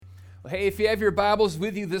Well, hey, if you have your Bibles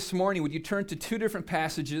with you this morning, would you turn to two different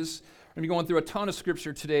passages? We're going to be going through a ton of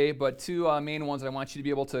scripture today, but two main ones that I want you to be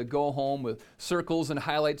able to go home with circles and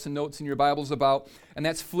highlights and notes in your Bibles about, and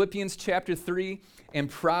that's Philippians chapter 3 and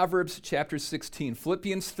Proverbs chapter 16.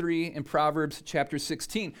 Philippians 3 and Proverbs chapter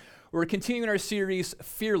 16. We're continuing our series,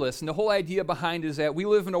 Fearless, and the whole idea behind it is that we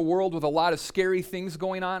live in a world with a lot of scary things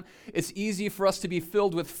going on. It's easy for us to be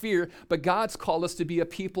filled with fear, but God's called us to be a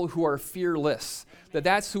people who are fearless.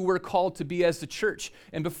 That's who we're called to be as the church.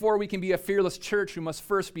 And before we can be a fearless church, we must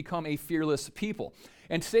first become a fearless people.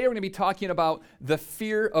 And today we're going to be talking about the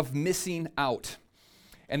fear of missing out.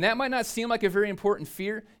 And that might not seem like a very important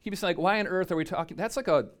fear. You be saying, like, why on earth are we talking? That's like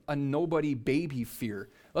a nobody baby fear.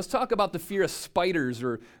 Let's talk about the fear of spiders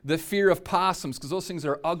or the fear of possums, because those things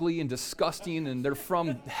are ugly and disgusting and they're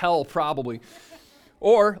from hell probably.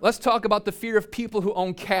 Or let's talk about the fear of people who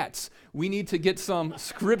own cats. We need to get some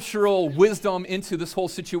scriptural wisdom into this whole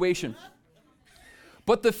situation.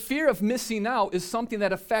 But the fear of missing out is something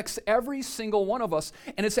that affects every single one of us,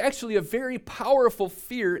 and it's actually a very powerful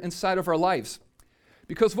fear inside of our lives.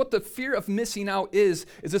 Because what the fear of missing out is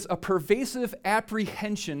this a pervasive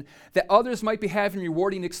apprehension that others might be having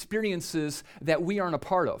rewarding experiences that we aren't a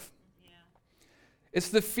part of. Yeah. It's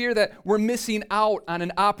the fear that we're missing out on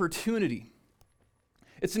an opportunity.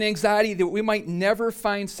 It's an anxiety that we might never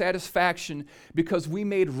find satisfaction because we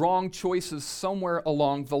made wrong choices somewhere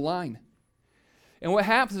along the line. And what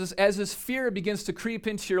happens is, as this fear begins to creep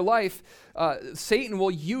into your life, Satan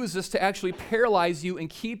will use this to actually paralyze you and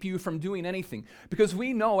keep you from doing anything. Because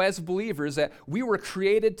we know as believers that we were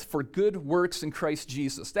created for good works in Christ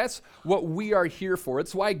Jesus. That's what we are here for.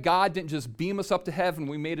 It's why God didn't just beam us up to heaven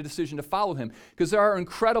when we made a decision to follow him. Because there are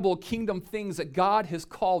incredible kingdom things that God has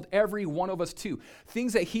called every one of us to.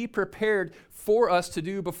 Things that he prepared for us to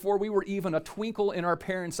do before we were even a twinkle in our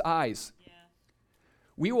parents' eyes.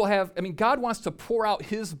 We will have, God wants to pour out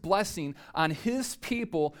his blessing on his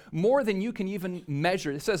people more than you can even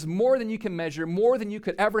measure. It says more than you can measure, more than you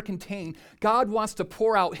could ever contain. God wants to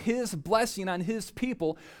pour out his blessing on his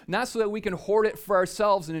people, not so that we can hoard it for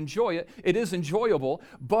ourselves and enjoy it. It is enjoyable,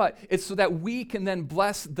 but it's so that we can then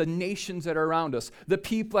bless the nations that are around us, the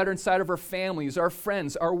people that are inside of our families, our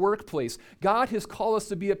friends, our workplace. God has called us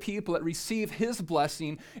to be a people that receive his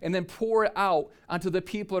blessing and then pour it out onto the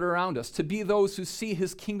people that are around us, to be those who see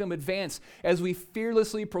his kingdom advance as we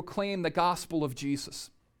fearlessly proclaim the gospel of Jesus.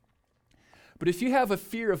 But if you have a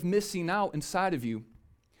fear of missing out inside of you,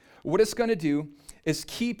 what it's going to do is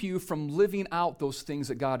keep you from living out those things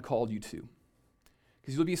that God called you to.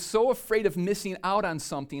 Because you'll be so afraid of missing out on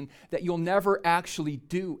something that you'll never actually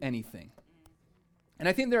do anything. And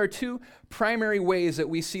I think there are two primary ways that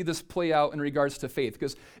we see this play out in regards to faith,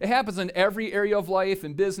 because it happens in every area of life,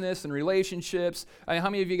 in business and relationships. How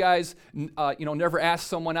many of you guys, never asked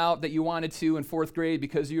someone out that you wanted to in fourth grade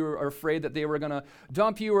because you were afraid that they were going to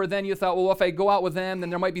dump you, or then you thought, well, if I go out with them, then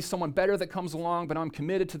there might be someone better that comes along, but I'm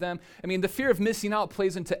committed to them. The fear of missing out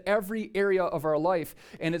plays into every area of our life,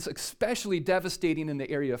 and it's especially devastating in the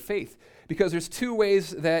area of faith. Because there's two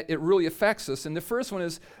ways that it really affects us. And the first one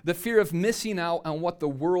is the fear of missing out on what the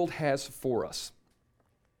world has for us.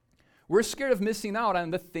 We're scared of missing out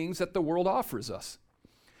on the things that the world offers us.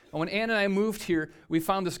 And when Ann and I moved here, we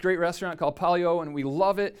found this great restaurant called Palio, and we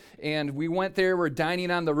love it. And we went there. We're dining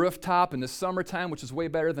on the rooftop in the summertime, which is way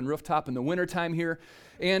better than rooftop in the wintertime here.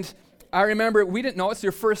 And I remember we didn't know it's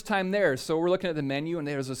your first time there. So we're looking at the menu, and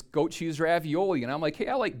there's this goat cheese ravioli. And I'm like, hey,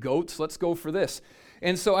 I like goats. Let's go for this.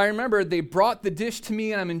 And so I remember they brought the dish to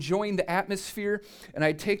me, and I'm enjoying the atmosphere, and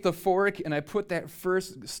I take the fork, and I put that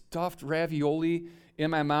first stuffed ravioli in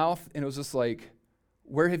my mouth, and it was just like,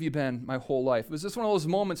 where have you been my whole life? It was just one of those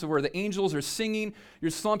moments where the angels are singing,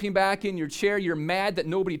 you're slumping back in your chair, you're mad that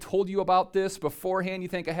nobody told you about this beforehand, you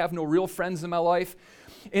think, I have no real friends in my life.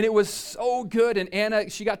 And it was so good, and Anna,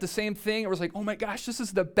 she got the same thing. It was like, oh my gosh, this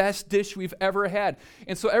is the best dish we've ever had.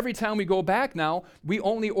 And so every time we go back now, we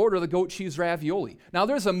only order the goat cheese ravioli. Now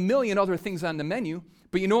there's a million other things on the menu,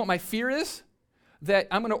 but you know what my fear is? That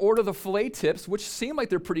I'm going to order the filet tips, which seem like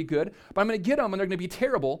they're pretty good, but I'm going to get them and they're going to be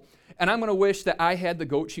terrible, and I'm going to wish that I had the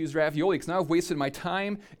goat cheese ravioli, because now I've wasted my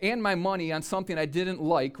time and my money on something I didn't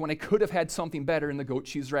like when I could have had something better in the goat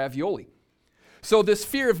cheese ravioli. So this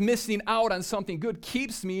fear of missing out on something good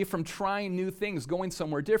keeps me from trying new things, going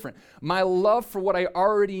somewhere different. My love for what I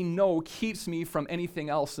already know keeps me from anything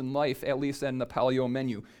else in life, at least in the Palio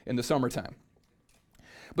menu in the summertime.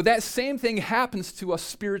 But that same thing happens to us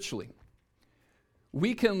spiritually.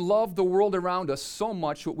 We can love the world around us so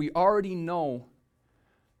much, what we already know,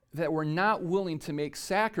 that we're not willing to make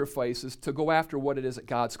sacrifices to go after what it is that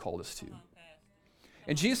God's called us to.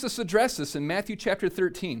 And Jesus addressed this in Matthew chapter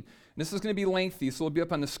 13. And this is going to be lengthy, so it'll be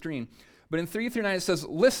up on the screen. But in 3 through 9, it says,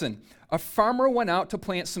 "Listen, a farmer went out to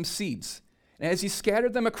plant some seeds. And as he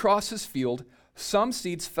scattered them across his field, some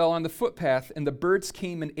seeds fell on the footpath, and the birds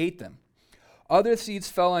came and ate them. Other seeds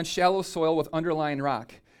fell on shallow soil with underlying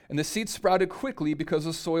rock, and the seeds sprouted quickly because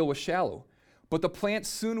the soil was shallow. But the plants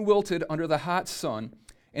soon wilted under the hot sun,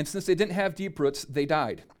 and since they didn't have deep roots, they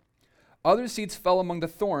died. Other seeds fell among the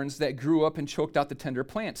thorns that grew up and choked out the tender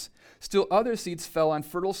plants. Still other seeds fell on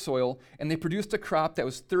fertile soil, and they produced a crop that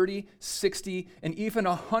was 30, 60, and even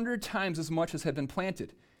 100 times as much as had been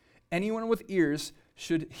planted. Anyone with ears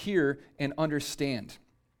should hear and understand."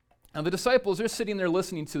 Now the disciples, they're sitting there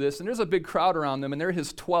listening to this, and there's a big crowd around them, and they're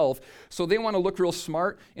his 12, so they want to look real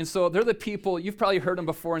smart, and so they're the people, you've probably heard them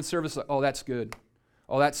before in service, like, "Oh, that's good.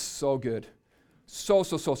 Oh, that's so good. So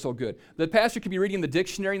good." The pastor could be reading the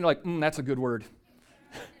dictionary, and they're like, "That's a good word."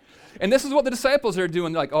 And this is what the disciples are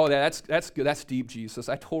doing. They're like, "Oh, that's good. That's deep, Jesus.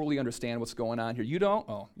 I totally understand what's going on here. You don't?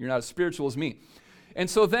 Oh, you're not as spiritual as me." And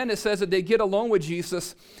so then it says that they get alone with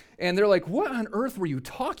Jesus, and they're like, "What on earth were you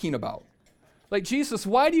talking about? Like, Jesus,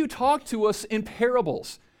 why do you talk to us in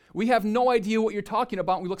parables? We have no idea what you're talking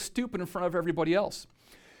about, and we look stupid in front of everybody else."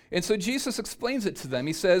 And so Jesus explains it to them.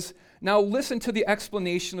 He says, "Now listen to the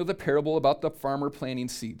explanation of the parable about the farmer planting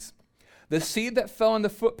seeds. The seed that fell on the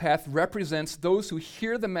footpath represents those who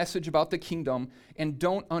hear the message about the kingdom and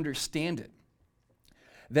don't understand it.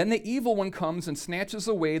 Then the evil one comes and snatches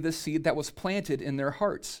away the seed that was planted in their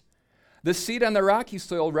hearts. The seed on the rocky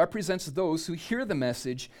soil represents those who hear the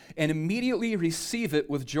message and immediately receive it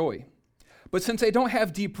with joy. But since they don't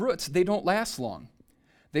have deep roots, they don't last long.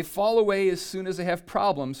 They fall away as soon as they have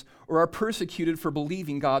problems or are persecuted for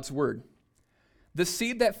believing God's word. The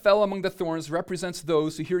seed that fell among the thorns represents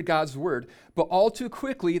those who hear God's word, but all too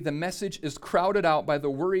quickly the message is crowded out by the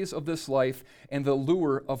worries of this life and the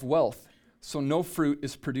lure of wealth, so no fruit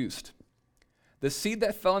is produced. The seed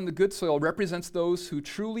that fell in the good soil represents those who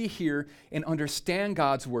truly hear and understand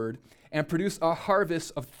God's word and produce a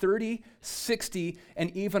harvest of 30, 60, and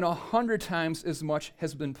even 100 times as much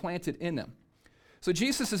has been planted in them." So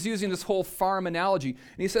Jesus is using this whole farm analogy,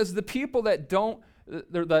 and he says the people that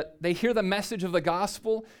they hear the message of the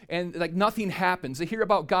gospel and like nothing happens. They hear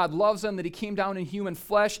about God loves them, that he came down in human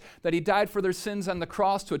flesh, that he died for their sins on the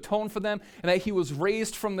cross to atone for them, and that he was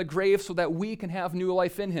raised from the grave so that we can have new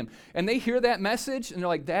life in him. And they hear that message and they're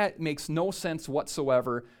like, "That makes no sense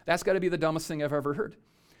whatsoever. That's got to be the dumbest thing I've ever heard."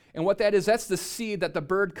 And what that is, that's the seed that the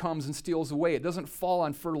bird comes and steals away. It doesn't fall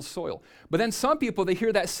on fertile soil. But then some people, they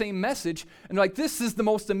hear that same message, and they're like, "This is the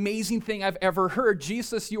most amazing thing I've ever heard.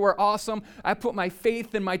 Jesus, you are awesome. I put my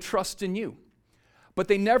faith and my trust in you." But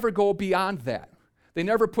they never go beyond that. They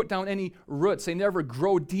never put down any roots. They never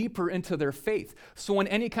grow deeper into their faith. So when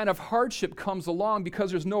any kind of hardship comes along,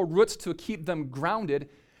 because there's no roots to keep them grounded,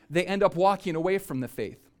 they end up walking away from the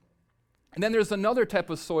faith. And then there's another type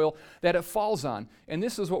of soil that it falls on. And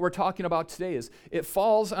this is what we're talking about today is it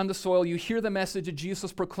falls on the soil. You hear the message that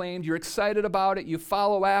Jesus proclaimed. You're excited about it. You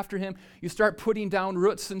follow after him. You start putting down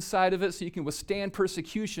roots inside of it so you can withstand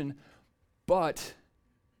persecution. But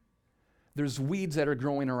there's weeds that are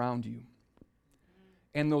growing around you.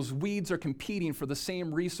 And those weeds are competing for the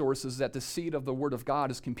same resources that the seed of the Word of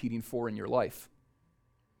God is competing for in your life.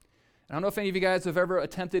 I don't know if any of you guys have ever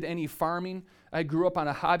attempted any farming. I grew up on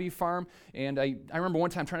a hobby farm, and I remember one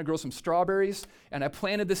time trying to grow some strawberries, and I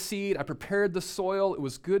planted the seed, I prepared the soil, it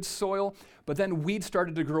was good soil, but then weeds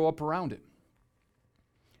started to grow up around it.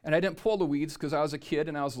 And I didn't pull the weeds because I was a kid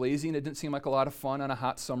and I was lazy, and it didn't seem like a lot of fun on a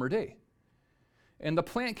hot summer day. And the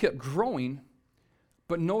plant kept growing,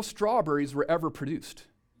 but no strawberries were ever produced.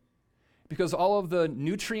 Because all of the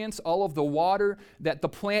nutrients, all of the water that the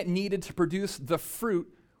plant needed to produce the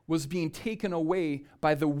fruit was being taken away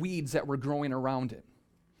by the weeds that were growing around it.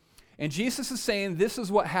 And Jesus is saying this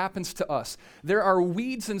is what happens to us. There are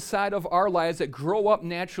weeds inside of our lives that grow up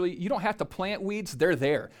naturally. You don't have to plant weeds, they're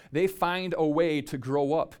there. They find a way to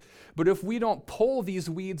grow up. But if we don't pull these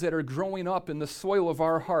weeds that are growing up in the soil of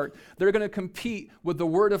our heart, they're going to compete with the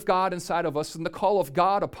Word of God inside of us and the call of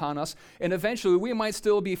God upon us. And eventually we might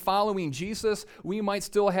still be following Jesus. We might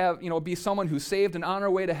still have, be someone who's saved and on our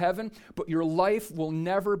way to heaven, but your life will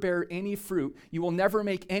never bear any fruit. You will never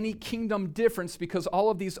make any kingdom difference because all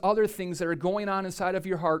of these other things that are going on inside of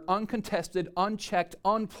your heart, uncontested, unchecked,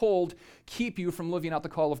 unpulled, keep you from living out the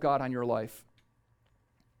call of God on your life.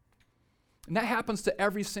 And that happens to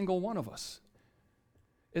every single one of us.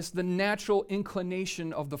 It's the natural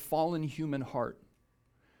inclination of the fallen human heart.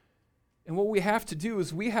 And what we have to do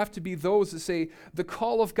is we have to be those that say the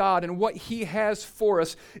call of God and what He has for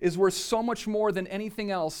us is worth so much more than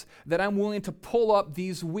anything else that I'm willing to pull up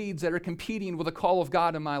these weeds that are competing with the call of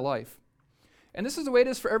God in my life. And this is the way it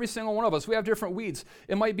is for every single one of us. We have different weeds.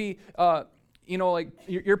 It might be, like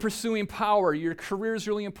you're pursuing power. Your career is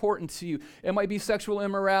really important to you. It might be sexual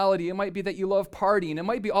immorality. It might be that you love partying. It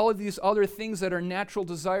might be all of these other things that are natural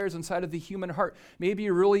desires inside of the human heart. Maybe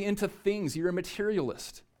you're really into things. You're a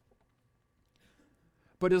materialist.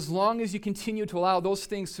 But as long as you continue to allow those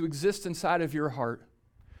things to exist inside of your heart,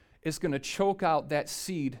 it's going to choke out that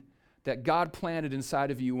seed that God planted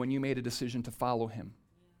inside of you when you made a decision to follow Him.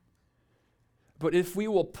 But if we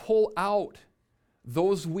will pull out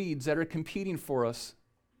those weeds that are competing for us,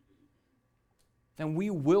 then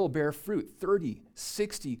we will bear fruit 30,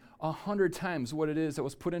 60, 100 times what it is that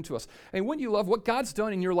was put into us. And wouldn't you love what God's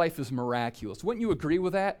done in your life is miraculous? Wouldn't you agree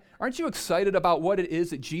with that? Aren't you excited about what it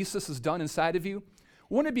is that Jesus has done inside of you?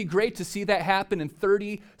 Wouldn't it be great to see that happen in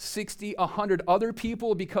 30, 60, 100 other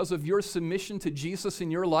people because of your submission to Jesus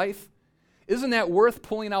in your life? Isn't that worth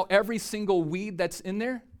pulling out every single weed that's in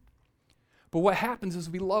there? But what happens is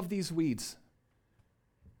we love these weeds.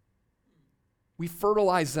 We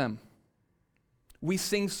fertilize them. We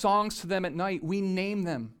sing songs to them at night. We name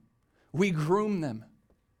them. We groom them.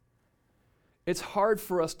 It's hard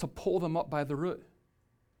for us to pull them up by the root.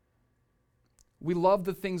 We love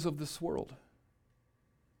the things of this world.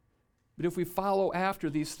 But if we follow after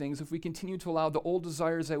these things, if we continue to allow the old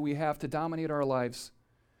desires that we have to dominate our lives,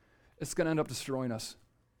 it's going to end up destroying us.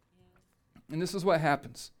 And this is what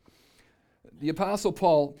happens. The Apostle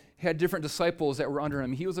Paul had different disciples that were under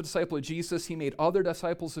him. He was a disciple of Jesus. He made other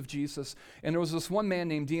disciples of Jesus. And there was this one man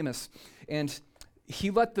named Demas, and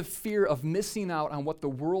he let the fear of missing out on what the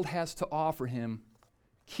world has to offer him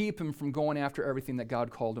keep him from going after everything that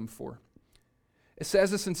God called him for. It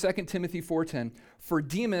says this in 2 Timothy 4:10, "For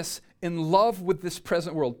Demas, in love with this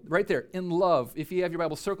present world," right there, in love. If you have your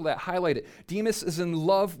Bible, circle that, highlight it. Demas is in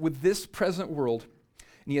love with this present world,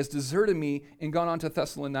 and he has deserted me and gone on to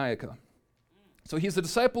Thessalonica. So he's a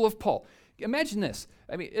disciple of Paul. Imagine this.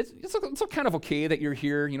 I mean, it's kind of okay that you're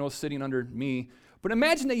here, sitting under me. But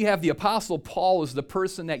imagine that you have the Apostle Paul as the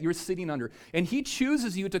person that you're sitting under. And he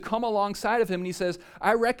chooses you to come alongside of him. And he says,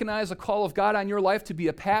 I recognize a call of God on your life to be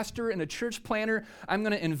a pastor and a church planner. I'm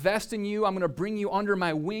going to invest in you. I'm going to bring you under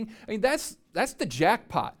my wing. I mean, that's the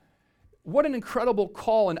jackpot. What an incredible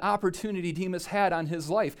call and opportunity Demas had on his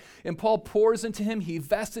life. And Paul pours into him. He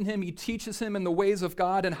invests in him. He teaches him in the ways of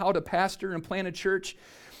God and how to pastor and plant a church.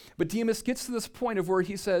 But Demas gets to this point of where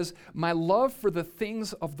he says, my love for the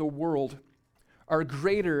things of the world are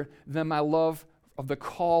greater than my love of the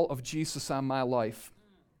call of Jesus on my life.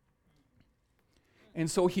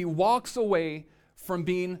 And so he walks away from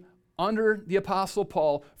being under the Apostle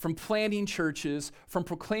Paul, from planting churches, from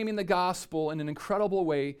proclaiming the gospel in an incredible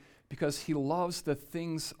way, because he loves the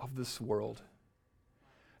things of this world.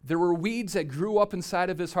 There were weeds that grew up inside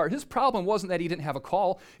of his heart. His problem wasn't that he didn't have a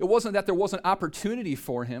call. It wasn't that there wasn't opportunity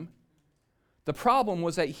for him. The problem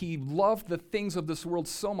was that he loved the things of this world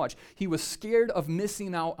so much. He was scared of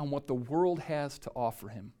missing out on what the world has to offer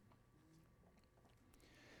him.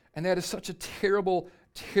 And that is such a terrible,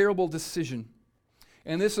 terrible decision.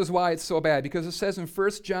 And this is why it's so bad, because it says in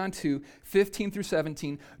 1 John 2, 15 through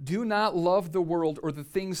 17, do not love the world or the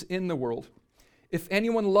things in the world. If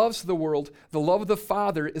anyone loves the world, the love of the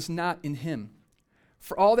Father is not in him.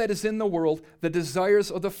 For all that is in the world, the desires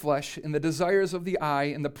of the flesh and the desires of the eye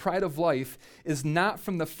and the pride of life is not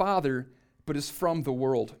from the Father, but is from the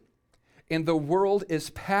world. And the world is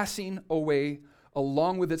passing away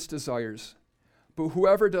along with its desires. But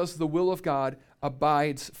whoever does the will of God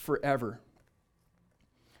abides forever.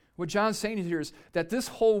 What John's saying here is that this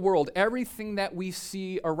whole world, everything that we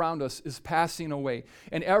see around us is passing away.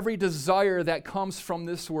 And every desire that comes from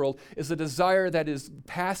this world is a desire that is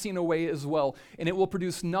passing away as well. And it will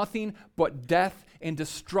produce nothing but death and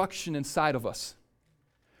destruction inside of us.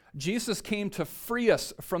 Jesus came to free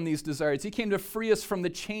us from these desires. He came to free us from the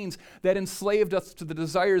chains that enslaved us to the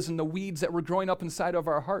desires and the weeds that were growing up inside of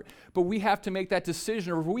our heart. But we have to make that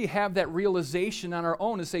decision, or we have that realization on our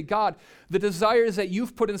own and say, God, the desires that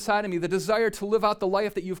you've put inside of me, the desire to live out the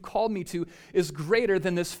life that you've called me to, is greater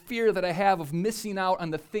than this fear that I have of missing out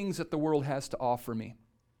on the things that the world has to offer me.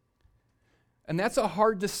 And that's a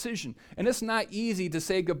hard decision. And it's not easy to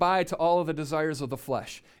say goodbye to all of the desires of the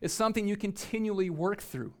flesh. It's something you continually work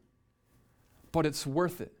through. But it's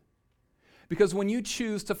worth it. Because when you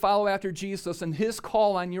choose to follow after Jesus and his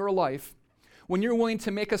call on your life, When you're willing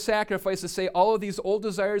to make a sacrifice to say, all of these old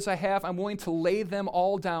desires I have, I'm willing to lay them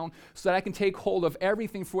all down so that I can take hold of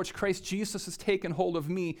everything for which Christ Jesus has taken hold of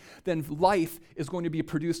me, then life is going to be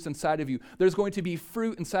produced inside of you. There's going to be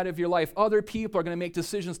fruit inside of your life. Other people are going to make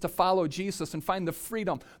decisions to follow Jesus and find the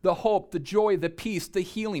freedom, the hope, the joy, the peace, the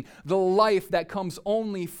healing, the life that comes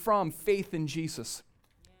only from faith in Jesus.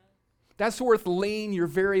 That's worth laying your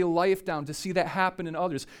very life down to see that happen in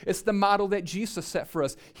others. It's the model that Jesus set for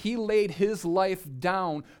us. He laid his life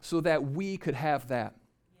down so that we could have that.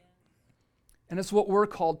 And it's what we're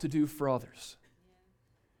called to do for others.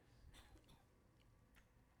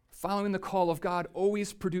 Following the call of God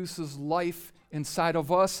always produces life inside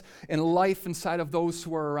of us and life inside of those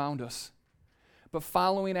who are around us. But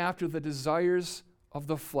following after the desires of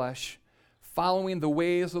the flesh, following the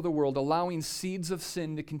ways of the world, allowing seeds of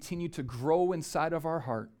sin to continue to grow inside of our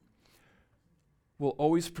heart, will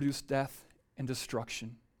always produce death and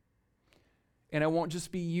destruction. And it won't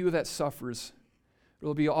just be you that suffers. It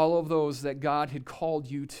will be all of those that God had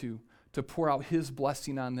called you to pour out his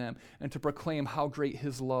blessing on them and to proclaim how great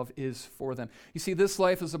his love is for them. You see, this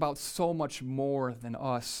life is about so much more than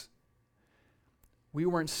us. We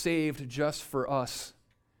weren't saved just for us.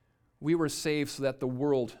 We were saved so that the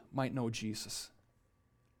world might know Jesus.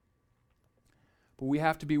 But we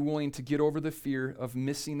have to be willing to get over the fear of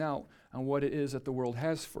missing out on what it is that the world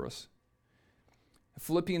has for us.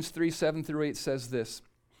 Philippians 3:7-8 says this,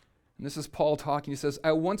 and this is Paul talking. He says,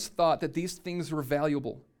 I once thought that these things were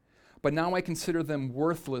valuable, but now I consider them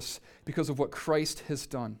worthless because of what Christ has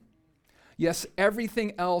done. Yes,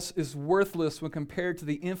 everything else is worthless when compared to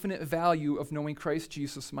the infinite value of knowing Christ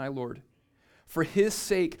Jesus, my Lord. For his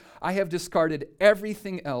sake, I have discarded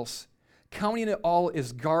everything else, counting it all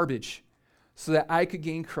as garbage, so that I could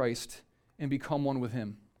gain Christ and become one with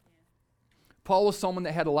him. Paul was someone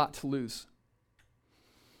that had a lot to lose.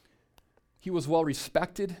 He was well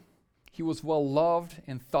respected. He was well loved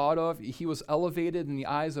and thought of. He was elevated in the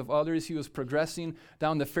eyes of others. He was progressing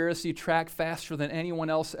down the Pharisee track faster than anyone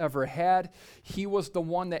else ever had. He was the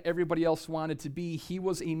one that everybody else wanted to be. He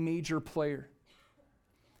was a major player.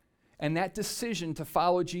 And that decision to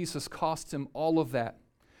follow Jesus cost him all of that.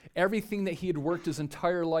 Everything that he had worked his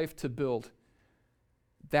entire life to build.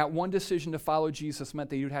 That one decision to follow Jesus meant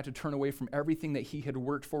that he would have to turn away from everything that he had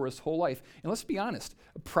worked for his whole life. And let's be honest,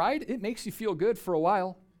 pride, it makes you feel good for a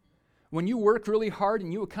while. When you work really hard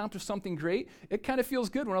and you accomplish something great, it kind of feels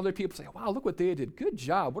good when other people say, wow, look what they did. Good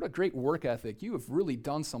job. What a great work ethic. You have really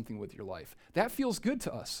done something with your life. That feels good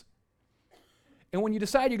to us. And when you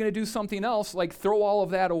decide you're going to do something else, like throw all of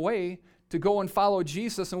that away to go and follow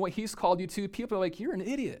Jesus and what he's called you to, people are like, you're an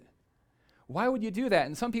idiot. Why would you do that?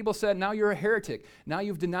 And some people said, now you're a heretic. Now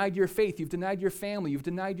you've denied your faith. You've denied your family. You've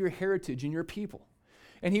denied your heritage and your people.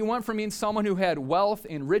 And he went from being someone who had wealth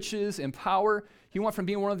and riches and power. He went from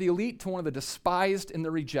being one of the elite to one of the despised and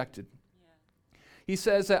the rejected. Yeah. He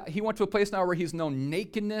says that he went to a place now where he's known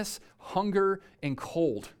nakedness, hunger, and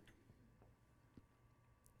cold.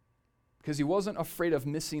 Because he wasn't afraid of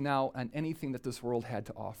missing out on anything that this world had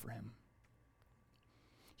to offer him.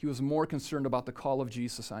 He was more concerned about the call of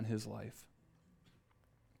Jesus on his life.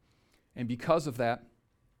 And because of that,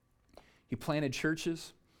 he planted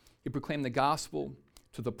churches. He proclaimed the gospel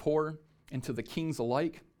to the poor and to the kings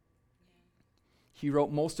alike. He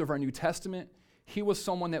wrote most of our New Testament. He was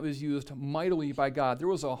someone that was used mightily by God. There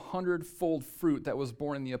was 100-fold fruit that was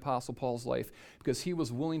born in the Apostle Paul's life because he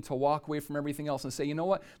was willing to walk away from everything else and say, you know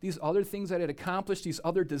what? These other things that I had accomplished, these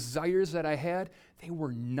other desires that I had, they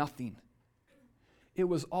were nothing. It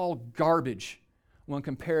was all garbage when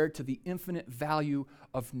compared to the infinite value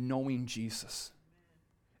of knowing Jesus.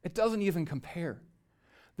 It doesn't even compare.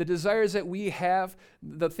 The desires that we have,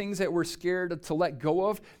 the things that we're scared to let go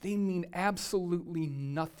of, they mean absolutely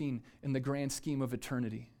nothing in the grand scheme of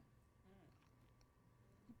eternity.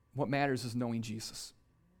 What matters is knowing Jesus.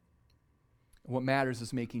 What matters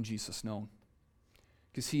is making Jesus known.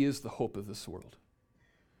 Because he is the hope of this world.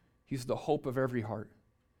 He's the hope of every heart.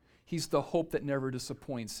 He's the hope that never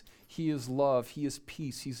disappoints. He is love. He is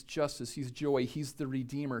peace. He's justice. He's joy. He's the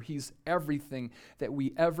Redeemer. He's everything that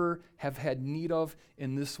we ever have had need of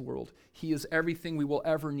in this world. He is everything we will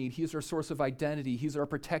ever need. He is our source of identity. He's our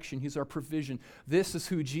protection. He's our provision. This is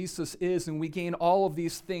who Jesus is, and we gain all of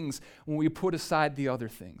these things when we put aside the other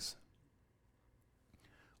things.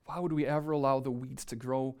 Why would we ever allow the weeds to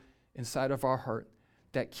grow inside of our heart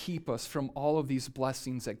that keep us from all of these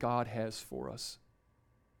blessings that God has for us?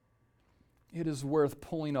 It is worth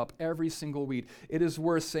pulling up every single weed. It is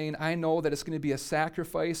worth saying, I know that it's going to be a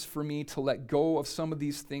sacrifice for me to let go of some of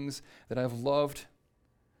these things that I've loved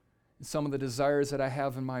and some of the desires that I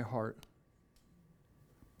have in my heart.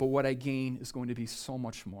 but what I gain is going to be so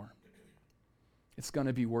much more. It's going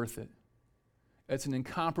to be worth it. It's an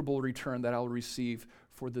incomparable return that I'll receive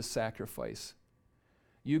for this sacrifice.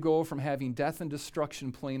 You go from having death and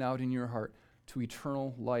destruction playing out in your heart to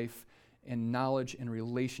eternal life and knowledge and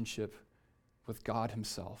relationship with God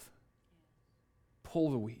himself. Pull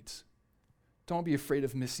the weeds. Don't be afraid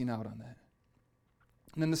of missing out on that.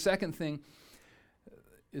 And then the second thing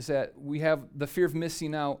is that we have the fear of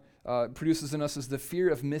missing out produces in us is the fear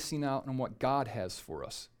of missing out on what God has for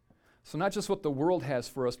us. So not just what the world has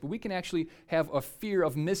for us, but we can actually have a fear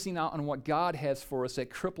of missing out on what God has for us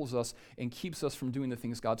that cripples us and keeps us from doing the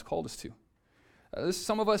things God's called us to.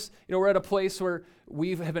 Some of us, we're at a place where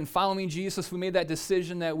we have been following Jesus. We made that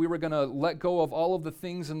decision that we were going to let go of all of the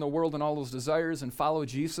things in the world and all those desires and follow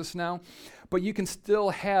Jesus now. But you can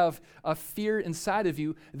still have a fear inside of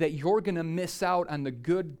you that you're going to miss out on the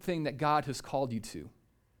good thing that God has called you to.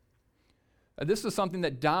 This is something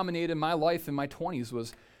that dominated my life in my 20s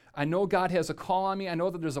was, I know God has a call on me. I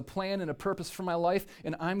know that there's a plan and a purpose for my life,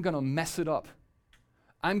 and I'm going to mess it up.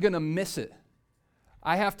 I'm going to miss it.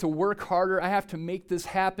 I have to work harder. I have to make this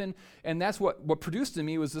happen. And that's what produced in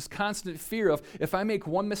me was this constant fear of if I make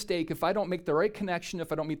one mistake, if I don't make the right connection,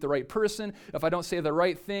 if I don't meet the right person, if I don't say the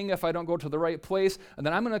right thing, if I don't go to the right place,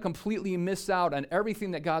 then I'm going to completely miss out on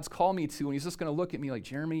everything that God's called me to. And he's just going to look at me like,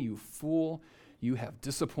 Jeremy, you fool, you have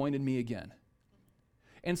disappointed me again.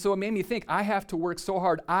 And so it made me think, I have to work so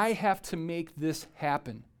hard. I have to make this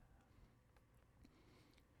happen.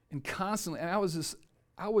 And constantly, and I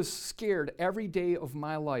was scared every day of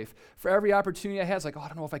my life. For every opportunity I had, it's like, I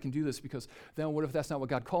don't know if I can do this because then what if that's not what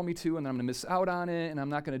God called me to and then I'm going to miss out on it and I'm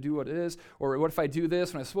not going to do what it is? Or what if I do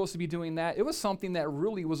this when I'm supposed to be doing that? It was something that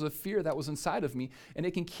really was a fear that was inside of me, and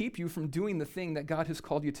it can keep you from doing the thing that God has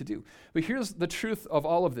called you to do. But here's the truth of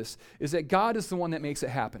all of this, is that God is the one that makes it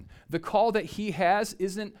happen. The call that he has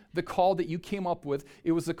isn't the call that you came up with.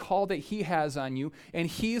 It was the call that he has on you, and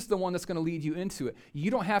he's the one that's going to lead you into it.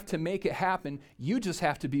 You don't have to make it happen. You just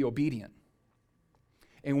have to be obedient.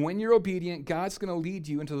 And when you're obedient, God's going to lead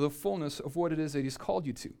you into the fullness of what it is that he's called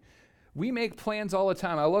you to. We make plans all the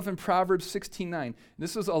time. I love in Proverbs 16:9.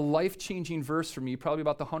 This is a life-changing verse for me. Probably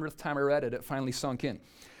about the 100th time I read it, it finally sunk in.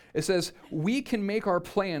 It says, we can make our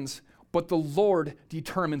plans, but the Lord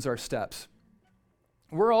determines our steps.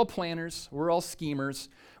 We're all planners. We're all schemers.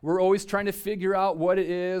 We're always trying to figure out what it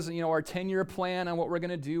is, our 10-year plan on what we're going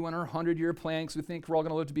to do and our 100-year plan, because we think we're all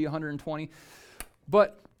going to live to be 120.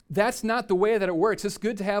 But that's not the way that it works. It's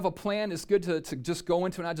good to have a plan. It's good to just go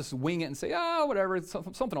into it and not just wing it and say, whatever,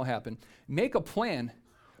 something will happen. Make a plan,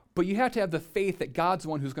 but you have to have the faith that God's the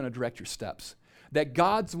one who's going to direct your steps, that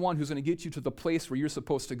God's the one who's going to get you to the place where you're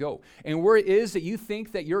supposed to go. And where it is that you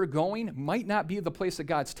think that you're going might not be the place that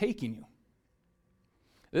God's taking you.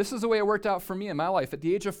 This is the way it worked out for me in my life. At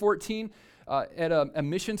the age of 14, at a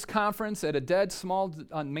missions conference at a dead, small,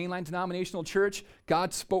 mainline denominational church,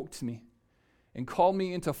 God spoke to me and called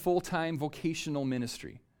me into full-time vocational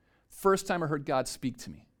ministry. First time I heard God speak to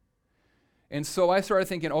me. And so I started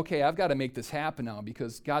thinking, okay, I've got to make this happen now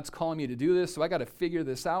because God's calling me to do this, so I got to figure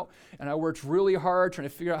this out. And I worked really hard trying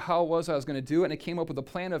to figure out how it was I was going to do it, and I came up with a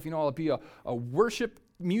plan of, I'll be a worship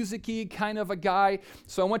music-y kind of a guy.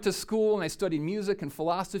 So I went to school and I studied music and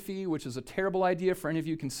philosophy, which is a terrible idea for any of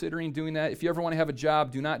you considering doing that. If you ever want to have a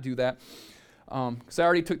job, do not do that. Because I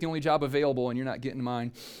already took the only job available and you're not getting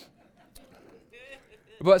mine.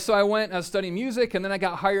 But so I went, I was studying music, and then I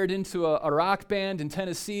got hired into a rock band in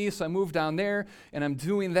Tennessee, so I moved down there, and I'm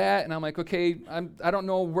doing that, and I'm like, okay, I don't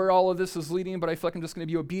know where all of this is leading, but I feel like I'm just going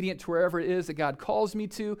to be obedient to wherever it is that God calls me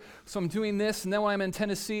to, so I'm doing this, and then when I'm in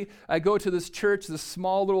Tennessee, I go to this church, this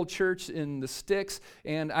small little church in the sticks,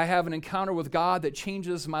 and I have an encounter with God that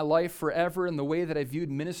changes my life forever in the way that I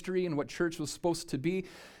viewed ministry and what church was supposed to be.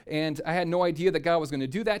 And I had no idea that God was going to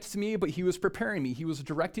do that to me, but he was preparing me. He was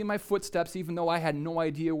directing my footsteps, even though I had no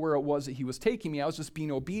idea where it was that he was taking me. I was just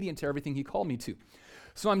being obedient to everything he called me to.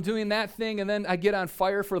 So I'm doing that thing, and then I get on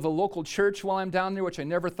fire for the local church while I'm down there, which I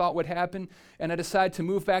never thought would happen. And I decide to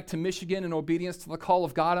move back to Michigan in obedience to the call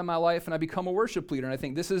of God in my life, and I become a worship leader. And I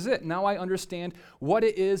think, this is it. Now I understand what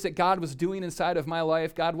it is that God was doing inside of my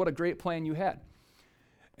life. God, what a great plan you had.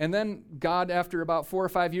 And then God, after about 4 or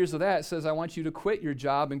 5 years of that, says, I want you to quit your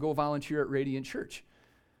job and go volunteer at Radiant Church.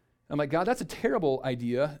 I'm like, God, that's a terrible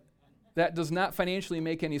idea. That does not financially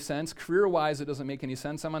make any sense. Career-wise, it doesn't make any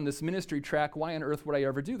sense. I'm on this ministry track. Why on earth would I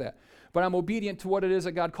ever do that? But I'm obedient to what it is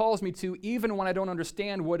that God calls me to, even when I don't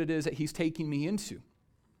understand what it is that he's taking me into.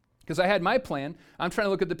 Because I had my plan. I'm trying to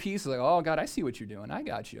look at the pieces like, oh, God, I see what you're doing. I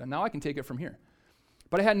got you. And now I can take it from here.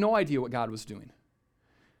 But I had no idea what God was doing.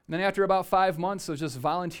 And then after about 5 months of just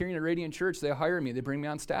volunteering at Radiant Church, they hire me. They bring me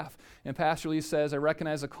on staff. And Pastor Lee says, I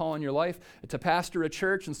recognize a call in your life to pastor a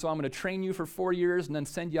church, and so I'm going to train you for 4 years and then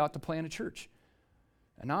send you out to plant a church.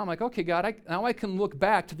 And now I'm like, okay, God, now I can look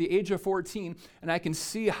back to the age of 14, and I can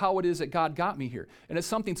see how it is that God got me here. And it's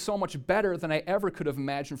something so much better than I ever could have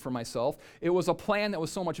imagined for myself. It was a plan that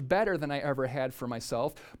was so much better than I ever had for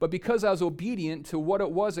myself. But because I was obedient to what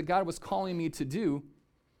it was that God was calling me to do,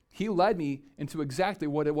 He led me into exactly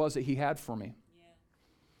what it was that He had for me. Yeah.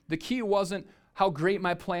 The key wasn't how great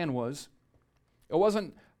my plan was. It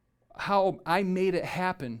wasn't how I made it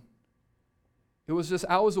happen. It was just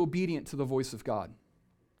I was obedient to the voice of God.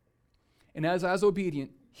 And as I was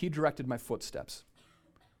obedient, He directed my footsteps.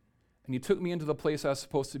 And He took me into the place I was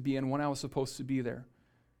supposed to be in when I was supposed to be there.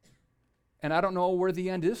 And I don't know where the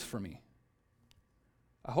end is for me.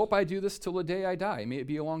 I hope I do this till the day I die. May it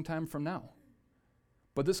be a long time from now.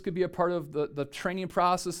 But this could be a part of the training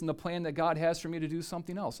process and the plan that God has for me to do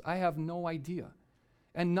something else. I have no idea.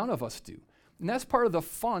 And none of us do. And that's part of the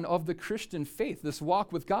fun of the Christian faith, this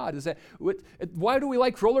walk with God, is that why do we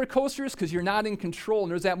like roller coasters? Because you're not in control.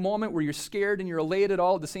 And there's that moment where you're scared and you're elated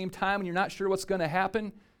all at the same time and you're not sure what's going to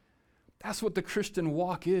happen. That's what the Christian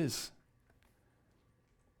walk is.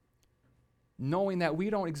 Knowing that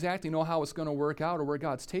we don't exactly know how it's going to work out or where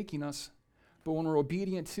God's taking us. But when we're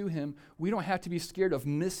obedient to Him, we don't have to be scared of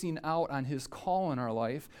missing out on His call in our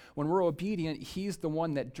life. When we're obedient, He's the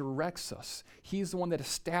one that directs us. He's the one that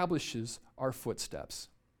establishes our footsteps.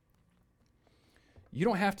 You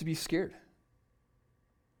don't have to be scared.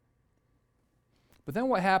 But then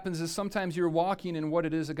what happens is sometimes you're walking in what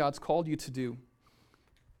it is that God's called you to do.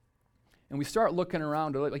 And we start looking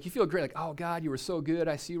around, like you feel great, like, oh God, you were so good.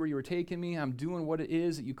 I see where you were taking me. I'm doing what it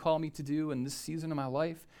is that you call me to do in this season of my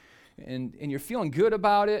life. And you're feeling good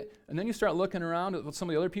about it, and then you start looking around at what some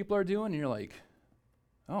of the other people are doing, and you're like,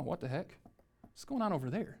 oh, what the heck? What's going on over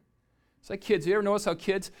there? It's like kids. You ever notice how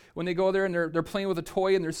kids, when they go there and they're playing with a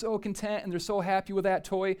toy, and they're so content, and they're so happy with that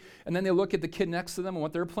toy, and then they look at the kid next to them and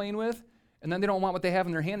what they're playing with, and then they don't want what they have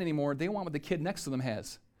in their hand anymore. They want what the kid next to them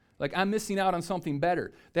has. Like, I'm missing out on something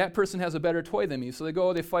better. That person has a better toy than me. So they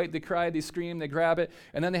go, they fight, they cry, they scream, they grab it,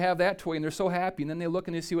 and then they have that toy, and they're so happy, and then they look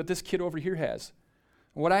and they see what this kid over here has.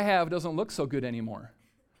 What I have doesn't look so good anymore.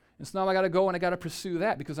 And so now I got to go and I got to pursue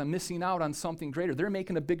that because I'm missing out on something greater. They're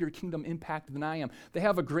making a bigger kingdom impact than I am. They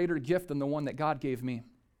have a greater gift than the one that God gave me.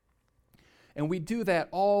 And we do that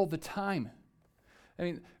all the time. I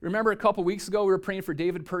mean, remember a couple weeks ago we were praying for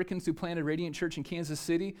David Perkins who planted Radiant Church in Kansas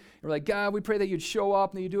City. And we're like, God, we pray that you'd show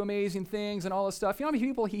up and that you'd do amazing things and all this stuff. You know how many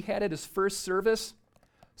people he had at his first service?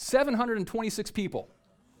 726 people.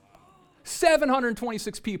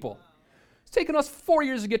 726 people. It's taken us 4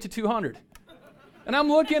 years to get to 200. And I'm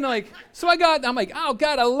looking like, I'm like, oh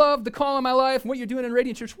God, I love the call in my life and what you're doing in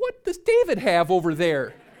Radiant Church. What does David have over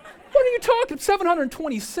there? What are you talking,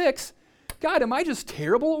 726? God, am I just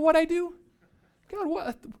terrible at what I do? God,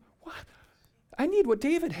 what? I need what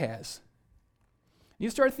David has. You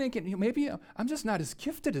start thinking, maybe I'm just not as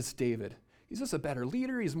gifted as David. He's just a better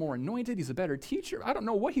leader. He's more anointed. He's a better teacher. I don't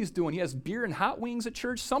know what he's doing. He has beer and hot wings at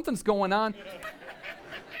church. Something's going on.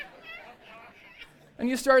 And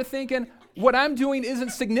you start thinking, what I'm doing isn't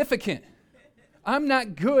significant. I'm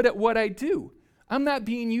not good at what I do. I'm not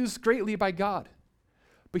being used greatly by God.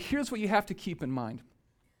 But here's what you have to keep in mind.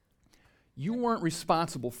 You weren't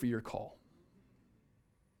responsible for your call.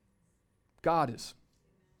 God is.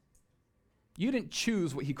 You didn't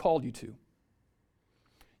choose what He called you to.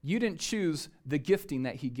 You didn't choose the gifting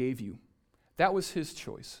that He gave you. That was His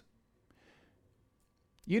choice.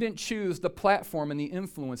 You didn't choose the platform and the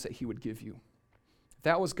influence that He would give you.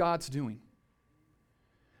 That was God's doing.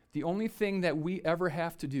 The only thing that we ever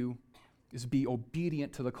have to do is be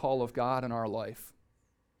obedient to the call of God in our life.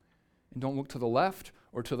 And don't look to the left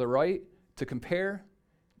or to the right to compare.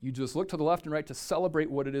 You just look to the left and right to celebrate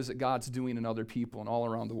what it is that God's doing in other people and all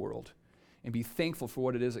around the world. And be thankful for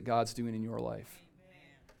what it is that God's doing in your life.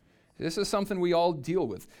 This is something we all deal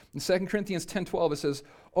with. In 2 Corinthians 10:12 it says,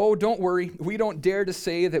 oh, don't worry, we don't dare to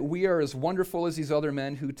say that we are as wonderful as these other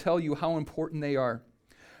men who tell you how important they are.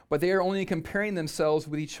 But they are only comparing themselves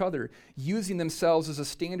with each other, using themselves as a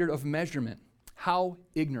standard of measurement. How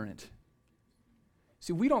ignorant.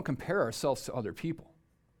 See, we don't compare ourselves to other people.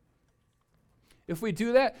 If we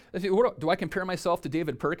do that, do I compare myself to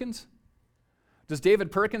David Perkins? Does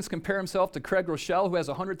David Perkins compare himself to Craig Rochelle, who has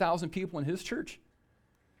 100,000 people in his church?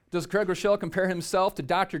 Does Craig Rochelle compare himself to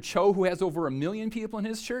Dr. Cho, who has over 1 million people in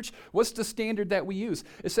his church? What's the standard that we use?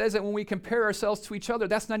 It says that when we compare ourselves to each other,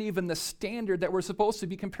 that's not even the standard that we're supposed to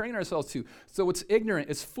be comparing ourselves to. So it's ignorant,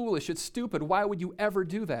 it's foolish, it's stupid. Why would you ever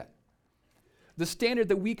do that? The standard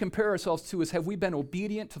that we compare ourselves to is, have we been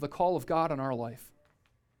obedient to the call of God on our life?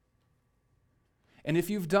 And if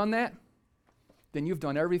you've done that, then you've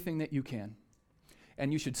done everything that you can.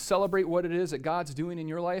 And you should celebrate what it is that God's doing in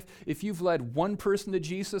your life. If you've led one person to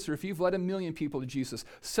Jesus, or if you've led 1 million people to Jesus,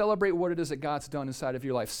 celebrate what it is that God's done inside of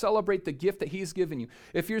your life. Celebrate the gift that He's given you.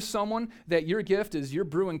 If you're someone that your gift is you're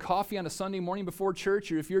brewing coffee on a Sunday morning before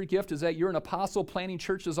church, or if your gift is that you're an apostle planting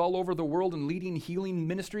churches all over the world and leading healing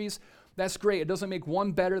ministries, that's great. It doesn't make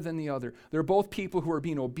one better than the other. They're both people who are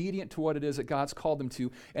being obedient to what it is that God's called them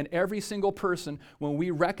to. And every single person, when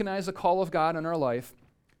we recognize the call of God in our life,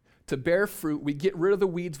 to bear fruit, we get rid of the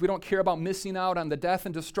weeds. We don't care about missing out on the death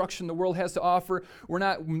and destruction the world has to offer. We're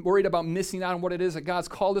not worried about missing out on what it is that God's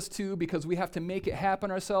called us to, because we have to make it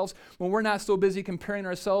happen ourselves. When we're not so busy comparing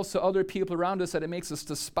ourselves to other people around us that it makes us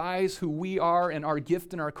despise who we are and our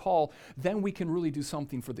gift and our call, then we can really do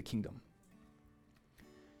something for the kingdom.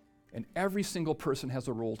 And every single person has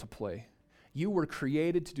a role to play. You were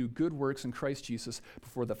created to do good works in Christ Jesus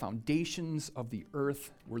before the foundations of the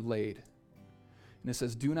earth were laid. And it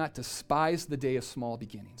says, do not despise the day of small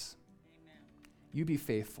beginnings. Amen. You be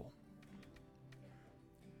faithful.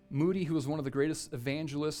 Moody, who was one of the greatest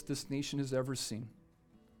evangelists this nation has ever seen,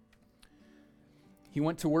 he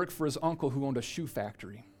went to work for his uncle who owned a shoe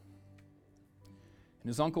factory. And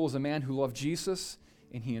his uncle was a man who loved Jesus,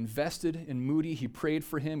 and he invested in Moody. He prayed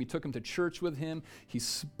for him. He took him to church with him. He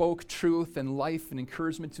spoke truth and life and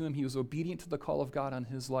encouragement to him. He was obedient to the call of God on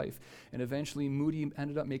his life. And eventually, Moody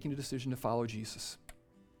ended up making a decision to follow Jesus.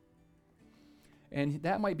 And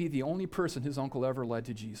that might be the only person his uncle ever led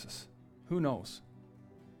to Jesus. Who knows?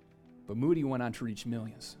 But Moody went on to reach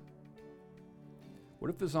millions.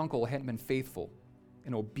 What if his uncle hadn't been faithful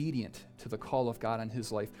and obedient to the call of God on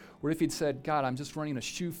his life? What if he'd said, God, I'm just running a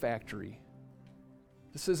shoe factory.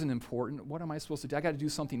 This isn't important. What am I supposed to do? I got to do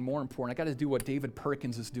something more important. I got to do what David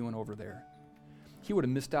Perkins is doing over there. He would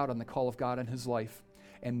have missed out on the call of God in his life,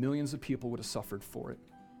 and millions of people would have suffered for it.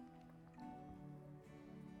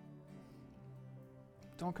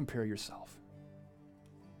 Don't compare yourself.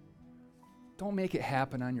 Don't make it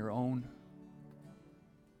happen on your own.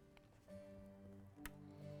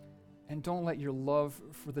 And don't let your love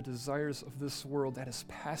for the desires of this world that is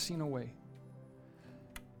passing away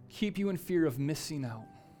keep you in fear of missing out.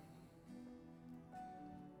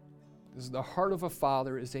 Because the heart of a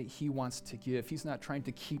father is that he wants to give. He's not trying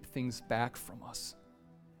to keep things back from us.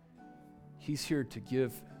 He's here to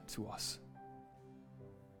give to us.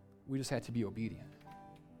 We just had to be obedient.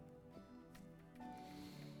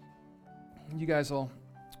 You guys all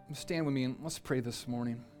stand with me and let's pray this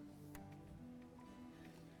morning.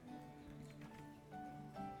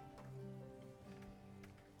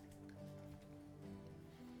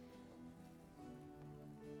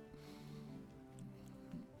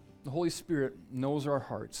 The Holy Spirit knows our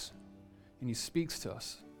hearts, and He speaks to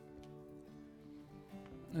us.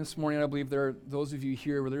 This morning, I believe there are those of you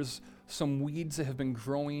here where there's some weeds that have been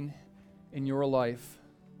growing in your life,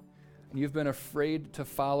 and you've been afraid to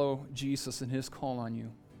follow Jesus and His call on you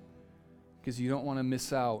because you don't want to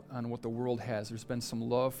miss out on what the world has. There's been some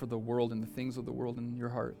love for the world and the things of the world in your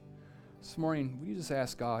heart. This morning, will you just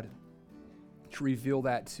ask God to reveal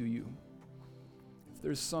that to you? If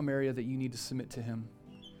there's some area that you need to submit to Him,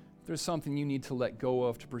 if there's something you need to let go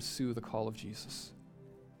of to pursue the call of Jesus.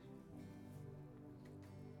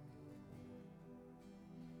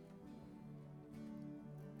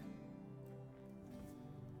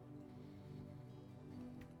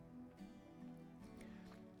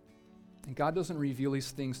 And God doesn't reveal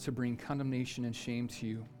these things to bring condemnation and shame to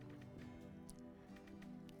you.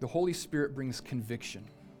 The Holy Spirit brings conviction.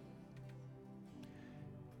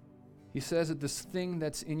 He says that this thing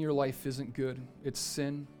that's in your life isn't good. It's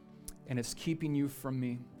sin. And it's keeping you from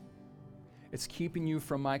me. It's keeping you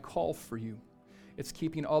from my call for you. It's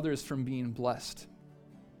keeping others from being blessed.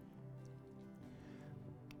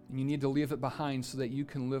 And you need to leave it behind so that you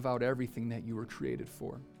can live out everything that you were created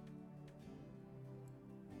for.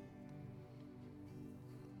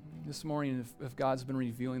 This morning, if God's been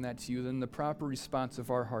revealing that to you, then the proper response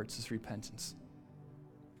of our hearts is repentance.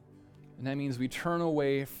 And that means we turn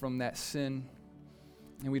away from that sin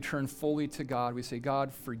and we turn fully to God. We say,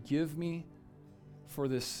 God, forgive me for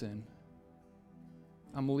this sin.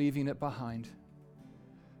 I'm leaving it behind.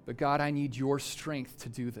 But God, I need your strength to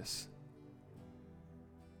do this.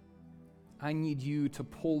 I need you to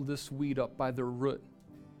pull this weed up by the root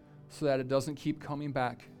so that it doesn't keep coming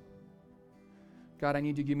back. God, I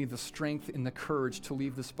need you to give me the strength and the courage to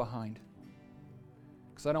leave this behind.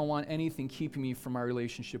 Because I don't want anything keeping me from my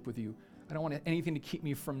relationship with you. I don't want anything to keep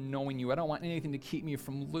me from knowing you. I don't want anything to keep me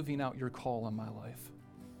from living out your call on my life.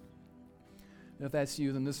 And if that's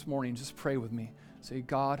you, then this morning, just pray with me. Say,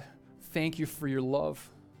 God, thank you for your love.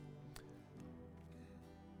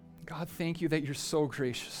 God, thank you that you're so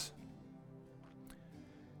gracious.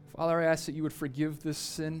 Father, I ask that you would forgive this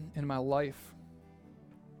sin in my life.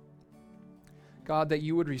 God, that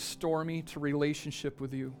you would restore me to relationship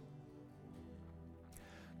with you.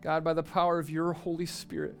 God, by the power of your Holy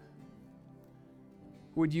Spirit,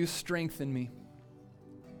 would you strengthen me?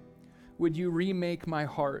 Would you remake my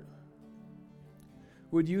heart?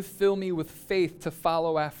 Would you fill me with faith to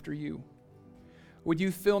follow after you? Would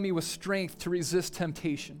you fill me with strength to resist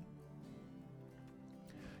temptation?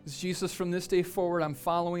 As Jesus, from this day forward, I'm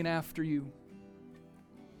following after you.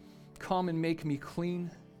 Come and make me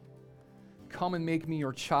clean. Come and make me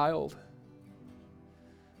your child.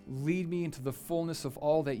 Lead me into the fullness of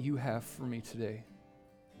all that you have for me today.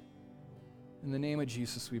 In the name of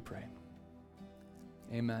Jesus we pray.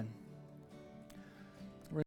 Amen.